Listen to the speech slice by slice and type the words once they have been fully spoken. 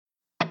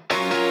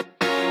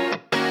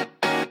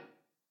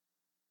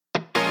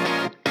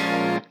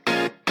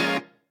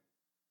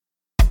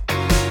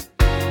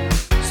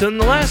So in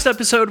the last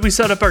episode, we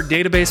set up our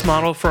database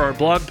model for our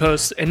blog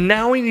posts, and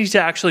now we need to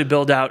actually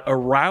build out a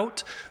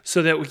route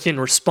so that we can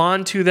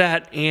respond to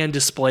that and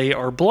display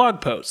our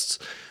blog posts.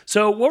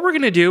 So what we're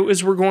going to do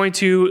is we're going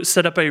to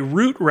set up a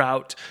root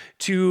route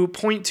to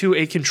point to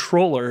a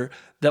controller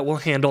that will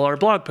handle our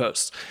blog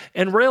posts.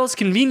 And Rails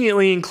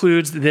conveniently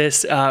includes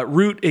this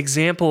root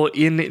example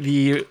in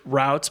the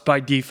routes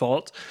by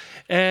default.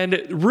 And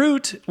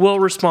root will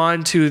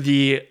respond to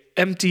the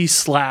empty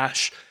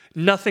slash,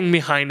 nothing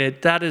behind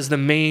it. That is the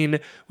main,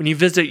 when you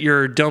visit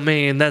your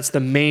domain, that's the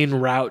main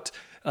route,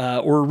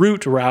 or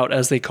root route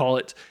as they call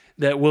it,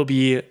 that will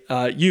be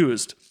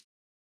used.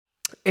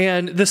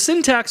 And the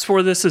syntax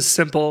for this is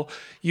simple.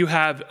 You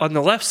have on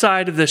the left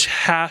side of this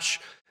hash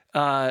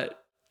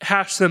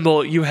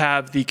symbol, you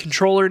have the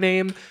controller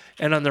name,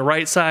 and on the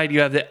right side, you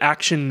have the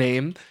action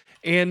name.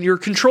 And your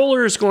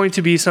controller is going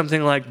to be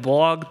something like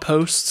blog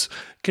posts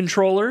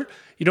controller.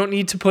 You don't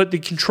need to put the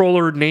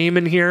controller name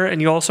in here,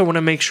 and you also want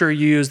to make sure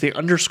you use the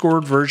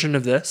underscored version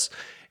of this.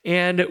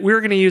 And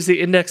we're going to use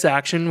the index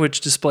action,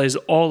 which displays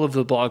all of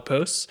the blog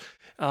posts.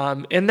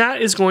 And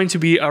that is going to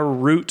be our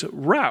root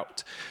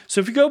route. So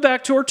if you go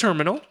back to our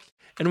terminal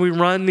and we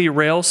run the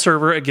Rails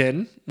server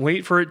again,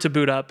 wait for it to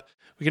boot up,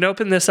 we can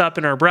open this up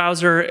in our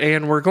browser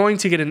and we're going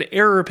to get an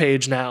error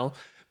page now.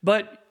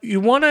 But you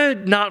want to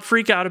not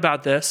freak out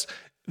about this.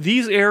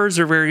 These errors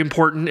are very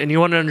important and you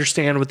want to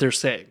understand what they're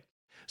saying.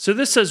 So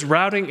this says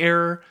routing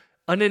error,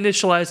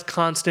 uninitialized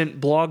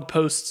constant blog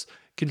posts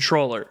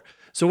controller.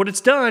 So what it's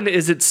done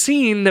is it's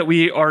seen that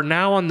we are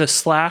now on the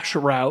slash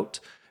route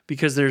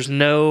because there's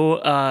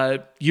no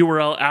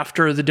URL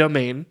after the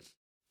domain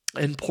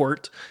and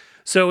port.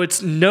 So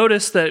it's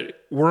noticed that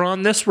we're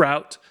on this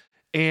route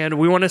and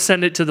we want to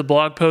send it to the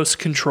blog post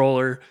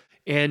controller,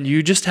 and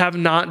you just have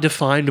not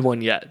defined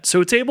one yet. So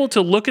it's able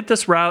to look at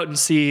this route and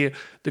see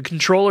the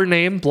controller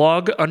name,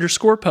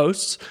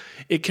 blog_posts.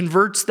 It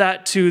converts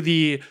that to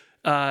the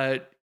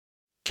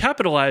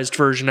capitalized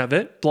version of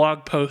it,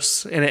 blog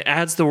posts, and it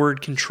adds the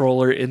word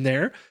controller in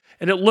there,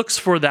 and it looks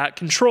for that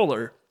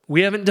controller.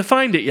 We haven't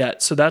defined it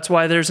yet, so that's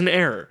why there's an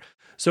error.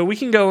 So we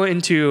can go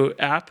into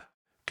app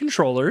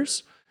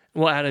controllers,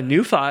 we'll add a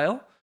new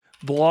file,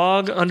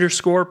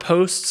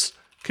 blog_posts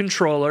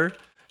controller,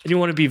 and you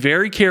want to be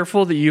very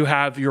careful that you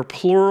have your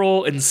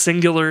plural and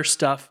singular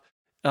stuff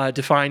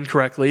defined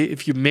correctly.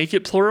 If you make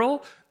it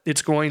plural,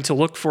 it's going to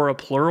look for a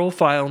plural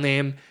file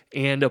name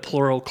and a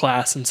plural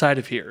class inside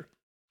of here.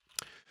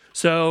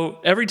 So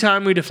every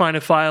time we define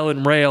a file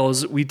in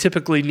Rails, we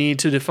typically need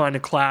to define a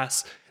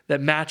class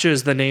that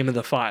matches the name of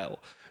the file.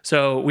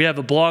 So we have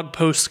a blog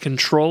post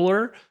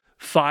controller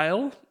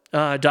file,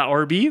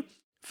 .rb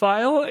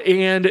file,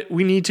 and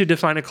we need to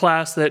define a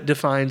class that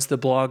defines the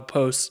blog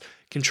posts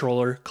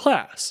controller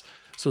class.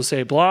 So we'll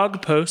say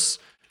blog posts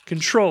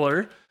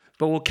controller,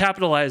 but we'll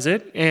capitalize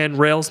it, and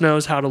Rails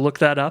knows how to look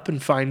that up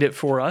and find it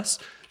for us.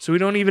 So we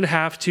don't even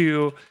have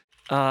to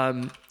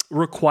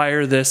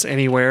require this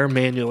anywhere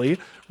manually.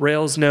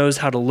 Rails knows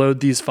how to load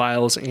these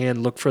files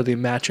and look for the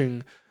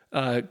matching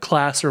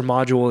class or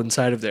module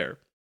inside of there.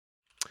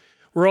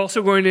 We're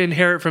also going to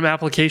inherit from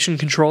application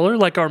controller,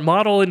 like our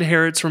model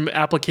inherits from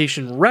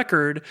application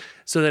record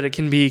so that it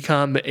can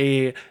become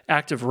a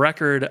active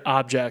record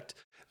object.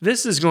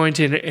 This is going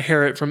to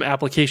inherit from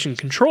application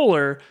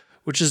controller,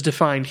 which is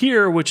defined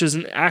here, which is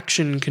an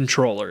action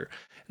controller.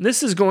 And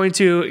this is going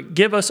to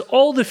give us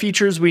all the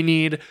features we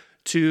need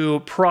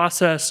to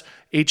process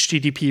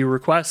HTTP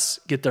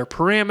requests, get their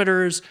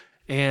parameters,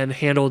 and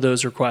handle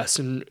those requests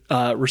and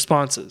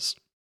responses.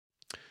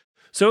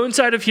 So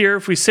inside of here,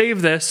 if we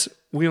save this,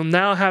 we'll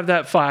now have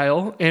that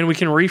file and we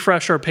can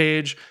refresh our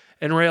page,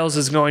 and Rails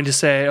is going to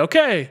say,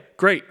 okay,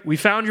 great, we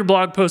found your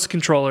blog post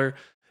controller,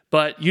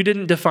 but you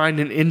didn't define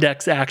an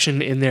index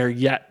action in there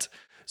yet.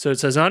 So it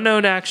says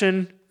unknown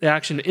action, the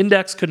action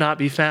index could not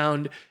be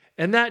found,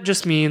 and that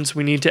just means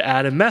we need to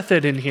add a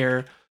method in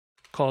here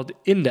called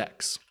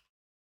index.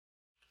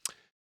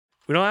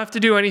 We don't have to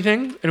do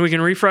anything, and we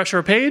can refresh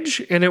our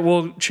page, and it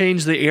will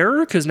change the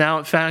error because now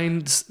it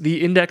finds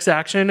the index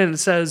action, and it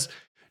says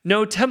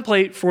no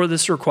template for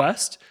this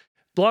request.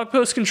 Blog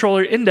post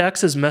controller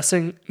index is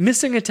missing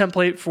a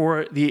template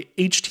for the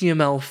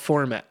HTML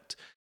format.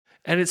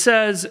 And it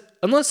says,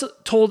 unless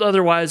told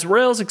otherwise,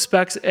 Rails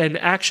expects an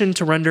action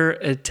to render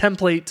a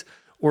template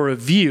or a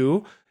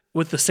view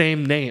with the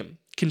same name,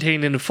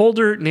 contained in a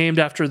folder named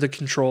after the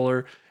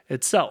controller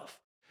itself.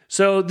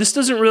 So this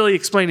doesn't really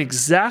explain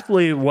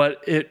exactly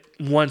what it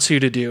wants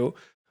you to do,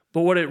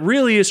 but what it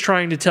really is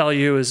trying to tell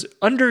you is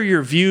under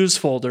your views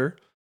folder,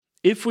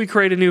 if we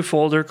create a new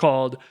folder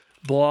called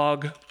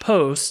blog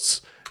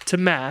posts to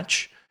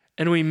match,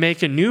 and we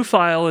make a new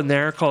file in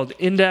there called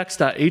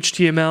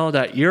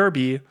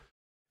index.html.erb,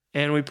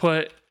 and we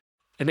put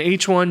an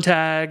h1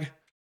 tag,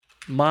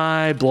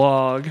 my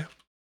blog,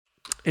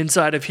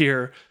 inside of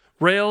here,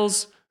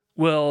 Rails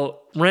will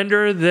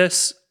render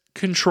this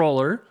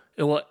controller.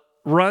 It will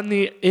run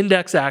the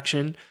index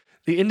action.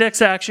 The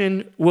index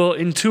action will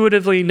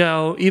intuitively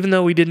know, even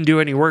though we didn't do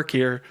any work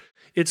here,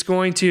 it's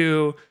going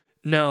to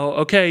No,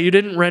 okay, you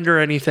didn't render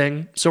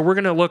anything. So we're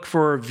going to look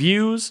for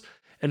views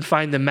and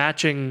find the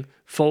matching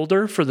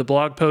folder for the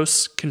blog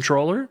posts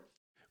controller.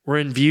 We're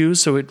in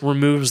views, so it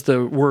removes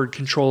the word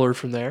controller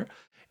from there.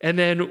 And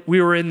then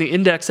we were in the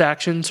index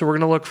action, so we're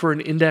going to look for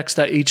an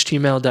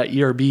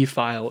index.html.erb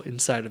file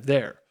inside of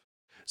there.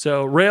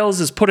 So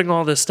Rails is putting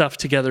all this stuff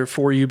together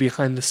for you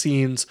behind the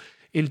scenes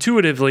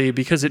intuitively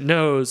because it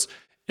knows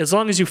as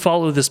long as you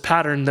follow this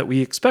pattern that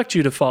we expect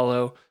you to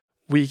follow,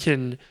 we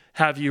can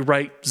have you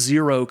write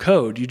zero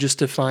code. You just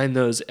define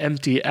those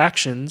empty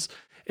actions,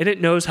 and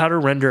it knows how to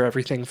render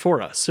everything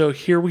for us. So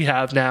here we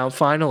have now,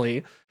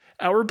 finally,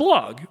 our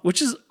blog,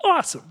 which is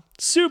awesome.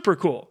 Super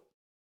cool.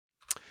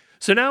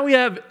 So now we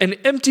have an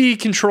empty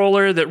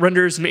controller that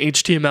renders an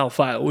HTML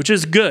file, which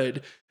is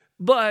good.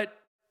 But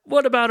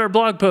what about our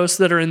blog posts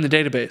that are in the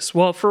database?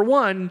 Well, for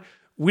one,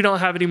 we don't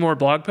have any more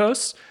blog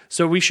posts.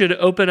 So we should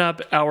open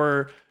up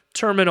our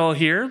terminal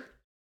here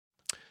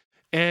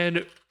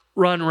and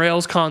run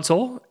Rails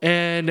console.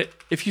 And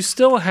if you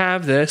still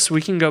have this,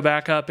 we can go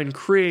back up and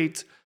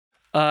create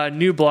a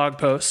new blog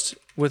post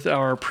with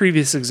our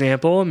previous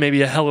example,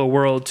 maybe a hello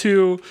world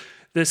too.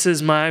 This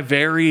is my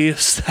very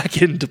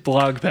second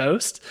blog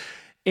post.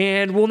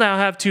 And we'll now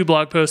have 2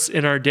 blog posts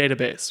in our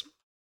database.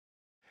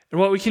 And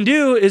what we can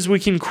do is we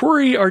can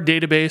query our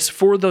database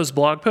for those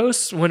blog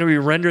posts when we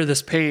render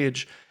this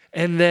page,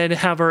 and then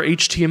have our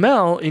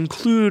HTML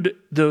include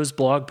those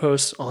blog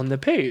posts on the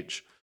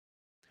page.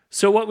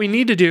 So what we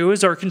need to do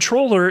is our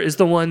controller is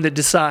the one that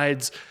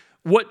decides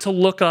what to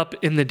look up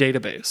in the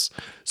database.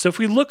 So if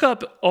we look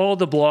up all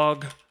the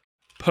blog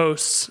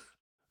posts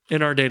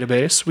in our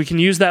database, we can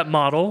use that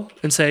model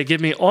and say,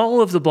 give me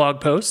all of the blog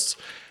posts,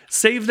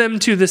 save them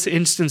to this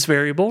instance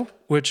variable,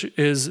 which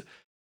is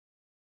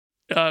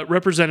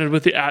represented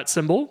with the @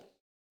 symbol,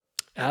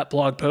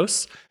 @blog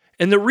posts.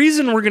 And the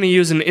reason we're going to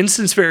use an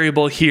instance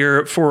variable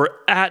here for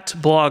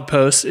 @blog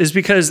posts is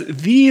because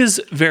these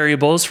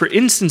variables, for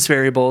instance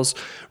variables,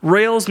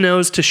 Rails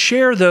knows to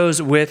share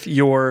those with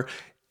your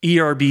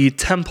ERB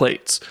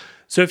templates.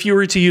 So if you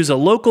were to use a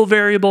local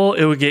variable,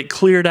 it would get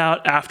cleared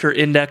out after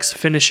index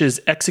finishes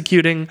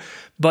executing.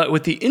 But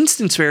with the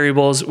instance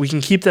variables, we can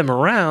keep them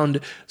around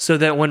so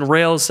that when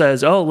Rails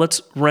says, oh,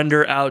 let's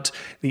render out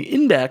the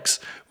index,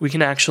 we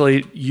can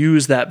actually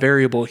use that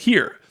variable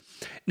here.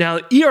 Now,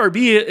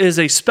 ERB is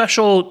a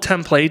special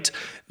template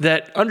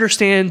that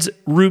understands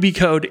Ruby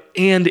code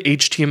and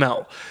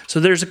HTML. So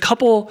there's a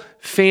couple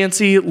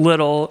fancy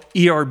little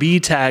ERB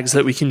tags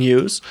that we can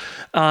use.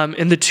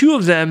 And the 2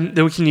 of them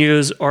that we can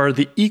use are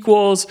the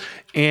equals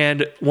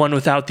and one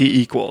without the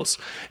equals.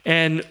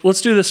 And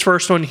let's do this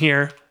first one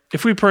here.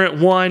 If we print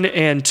 1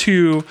 and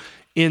 2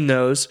 in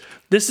those,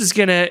 this is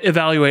going to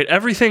evaluate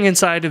everything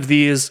inside of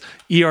these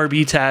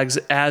ERB tags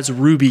as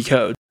Ruby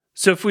code.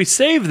 So if we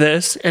save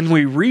this and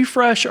we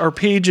refresh our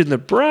page in the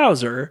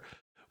browser,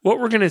 what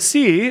we're going to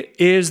see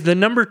is the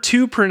number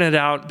 2 printed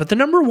out, but the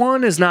number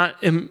 1 is not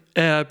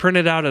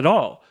printed out at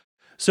all.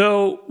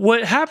 So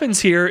what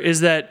happens here is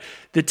that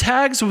the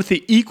tags with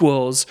the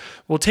equals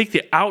will take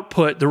the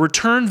output, the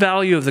return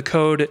value of the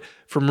code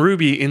from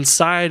Ruby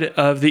inside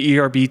of the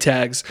ERB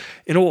tags,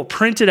 and it will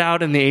print it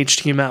out in the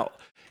HTML.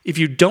 If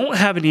you don't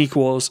have an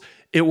equals,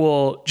 it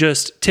will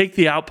just take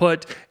the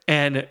output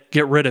and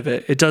get rid of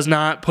it. It does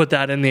not put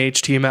that in the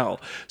HTML.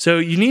 So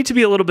you need to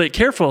be a little bit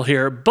careful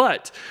here,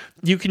 but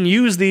you can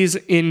use these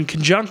in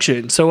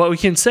conjunction. So what we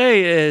can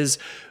say is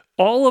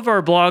all of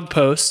our blog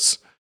posts,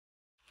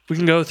 we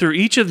can go through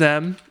each of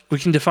them. We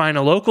can define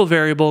a local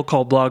variable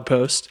called blog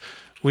post.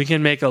 We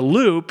can make a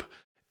loop,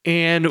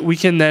 and we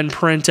can then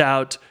print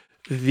out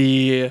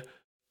the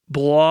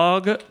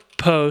blog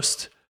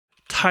post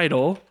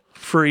title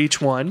for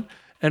each one.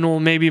 And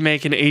we'll maybe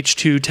make an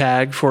H2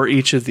 tag for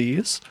each of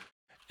these.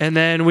 And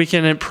then we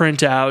can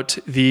print out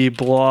the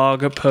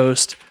blog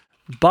post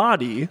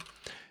body.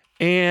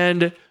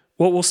 And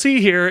what we'll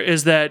see here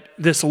is that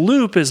this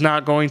loop is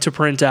not going to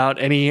print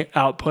out any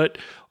output.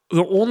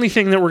 The only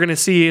thing that we're going to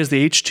see is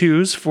the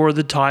H2s for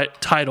the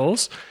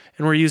titles.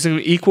 And we're using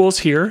equals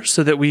here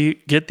so that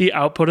we get the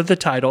output of the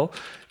title.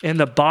 And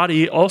the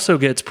body also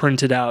gets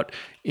printed out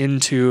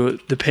into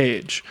the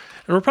page.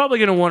 And we're probably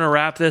going to want to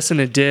wrap this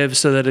in a div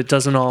so that it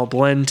doesn't all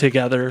blend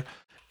together.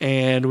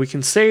 And we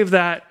can save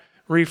that,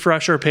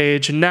 refresh our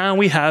page, and now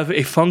we have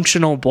a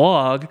functional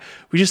blog.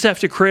 We just have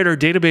to create our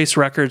database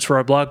records for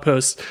our blog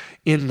posts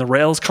in the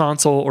Rails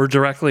console or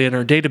directly in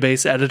our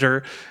database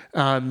editor.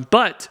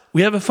 But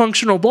we have a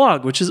functional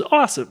blog, which is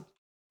awesome.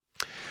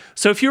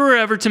 So if you were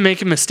ever to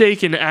make a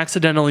mistake and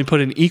accidentally put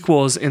an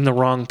equals in the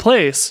wrong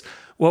place,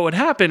 what would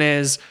happen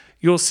is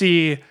you'll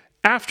see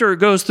after it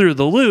goes through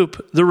the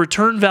loop, the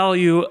return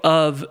value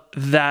of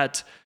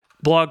that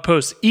blog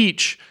post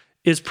each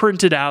is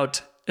printed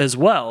out as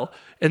well.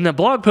 And the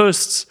blog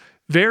posts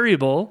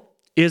variable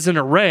is an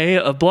array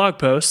of blog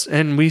posts,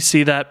 and we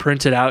see that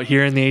printed out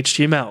here in the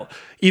HTML,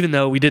 even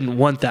though we didn't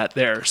want that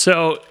there.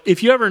 So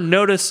if you ever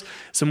notice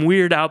some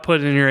weird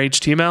output in your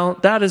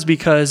HTML, that is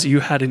because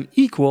you had an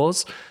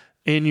equals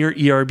in your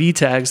ERB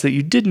tags that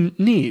you didn't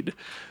need.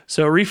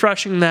 So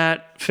refreshing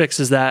that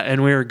fixes that,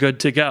 and we're good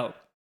to go.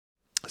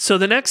 So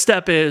the next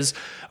step is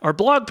our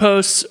blog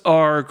posts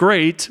are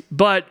great,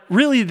 but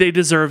really they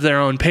deserve their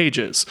own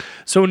pages.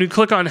 So when you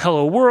click on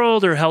Hello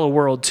World or Hello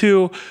World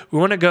 2, we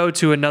want to go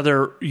to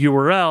another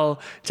URL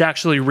to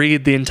actually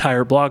read the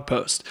entire blog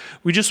post.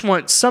 We just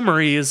want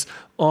summaries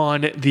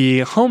on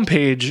the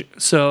homepage.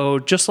 So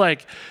just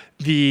like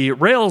the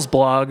Rails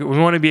blog, we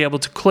want to be able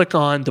to click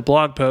on the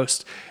blog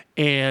post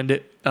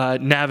and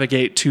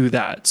navigate to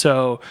that.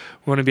 So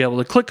we want to be able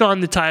to click on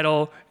the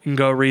title and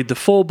go read the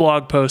full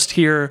blog post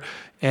here.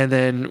 And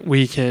then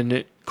we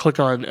can click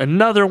on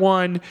another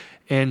one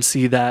and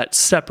see that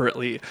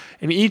separately.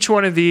 And each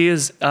one of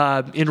these,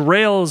 in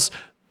Rails,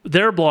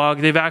 their blog,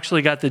 they've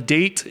actually got the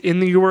date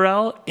in the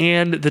URL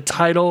and the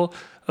title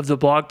of the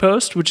blog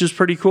post, which is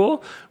pretty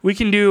cool. We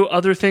can do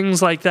other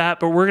things like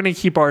that, but we're going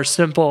to keep ours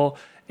simple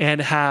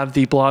and have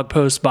the blog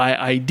post by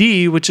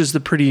ID, which is the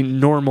pretty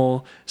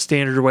normal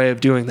standard way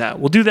of doing that.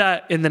 We'll do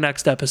that in the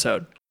next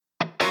episode.